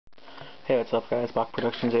Hey, what's up guys, Bach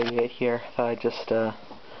Productions 88 here. Thought I'd just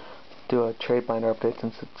do a trade binder update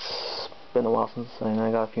since it's been a while since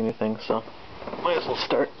I got a few new things, so might as well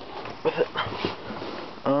start with it.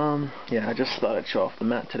 Yeah, I just thought I'd show off the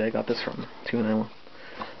mat today. I got this from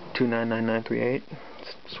 299938.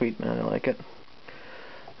 It's sweet, man, I like it.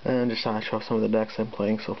 And just thought I'd show off some of the decks I'm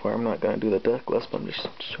playing so far. I'm not going to do the deck list, but I'm just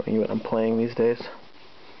showing you what I'm playing these days.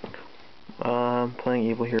 I'm playing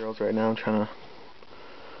Evil Heroes right now. I'm trying to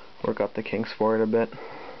work up the kinks for it a bit,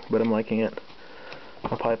 but I'm liking it.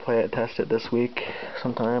 I'll probably play it, test it this week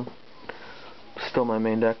sometime. Still my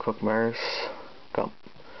main deck, Cook Mars.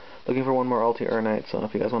 Looking for one more Ulti Urnite, so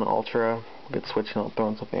if you guys want to Ultra, get switching, I'll throw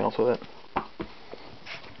in something else with it.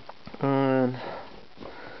 And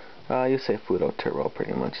you say Fudo Turbo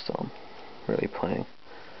pretty much, so I'm really playing.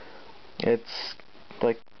 It's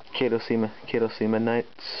like Kato C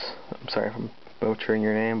Midnights. I'm sorry if I'm butchering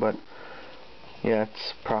your name, but yeah,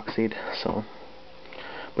 it's proxied, so.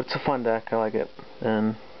 But it's a fun deck, I like it.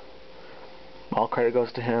 And all credit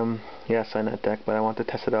goes to him. He assigned that deck, but I want to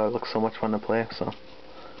test it out. It looks so much fun to play, so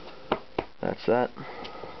that's that.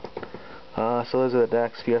 So those are the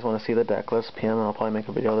decks. If you guys want to see the deck list, PM, I'll probably make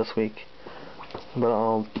a video this week. But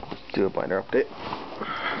I'll do a binder update.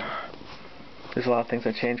 There's a lot of things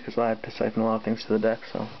that changed because I had to siphon a lot of things to the deck,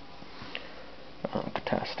 so.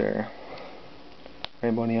 Catastor,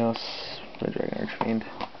 Rainbow Neos, Red Dragon Archfiend,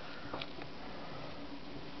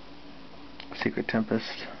 Secret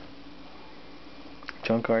Tempest,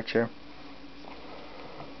 Junk Archer,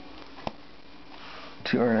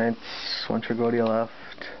 2 Urnites, 1 Tragodia left,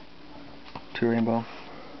 2 Rainbow,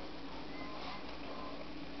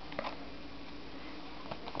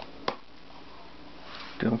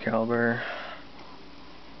 Doom Caliber,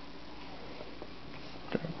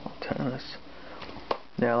 Tennis.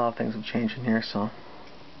 Yeah, a lot of things have changed in here, so.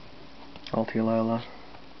 Ulti Lila,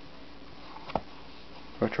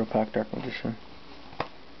 Retro Pack Dark Magician,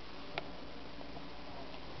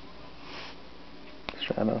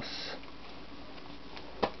 Stratos,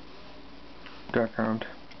 Dark Armed.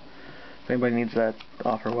 If anybody needs that,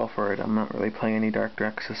 offer well for it. I'm not really playing any Dark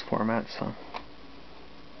decks this format, so.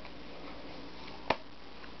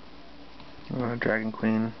 Dragon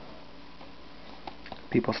Queen.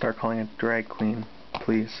 People start calling it Drag Queen,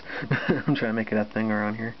 please. I'm trying to make it a thing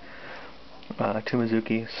around here. 2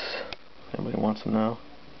 Mizukis. Anybody wants them now?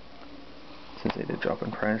 Since they did drop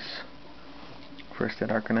in price. First Dead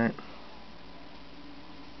Arcanite.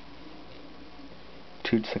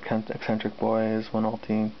 2 Eccentric Boys, 1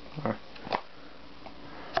 Ulti.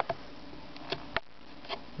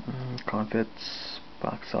 Confits,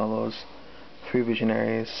 Box Solos, 3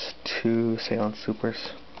 Visionaries, 2 Salient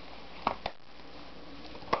Supers.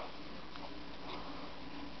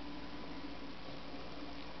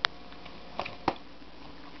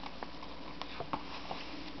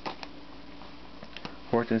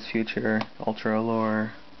 Fortune's Future, Ultra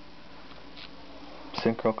Allure,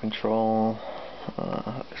 Synchro Control,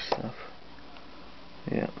 other stuff.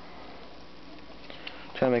 Yeah.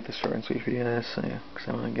 Try to make this short and sweet for you guys, so yeah, because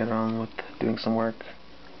I want to get on with doing some work.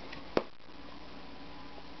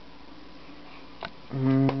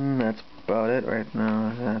 That's about it right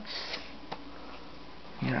now.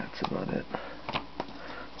 That's about it.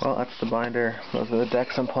 Well, that's the binder. Those are the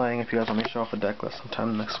decks I'm playing. If you guys want me to show off a deck list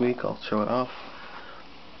sometime next week, I'll show it off.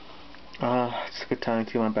 It's a good time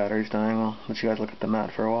too. My battery's dying. I'll let you guys look at the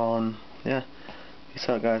mat for a while, and yeah. Peace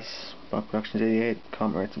out, guys. Bach Productions 88.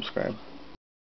 Comment, rate, subscribe.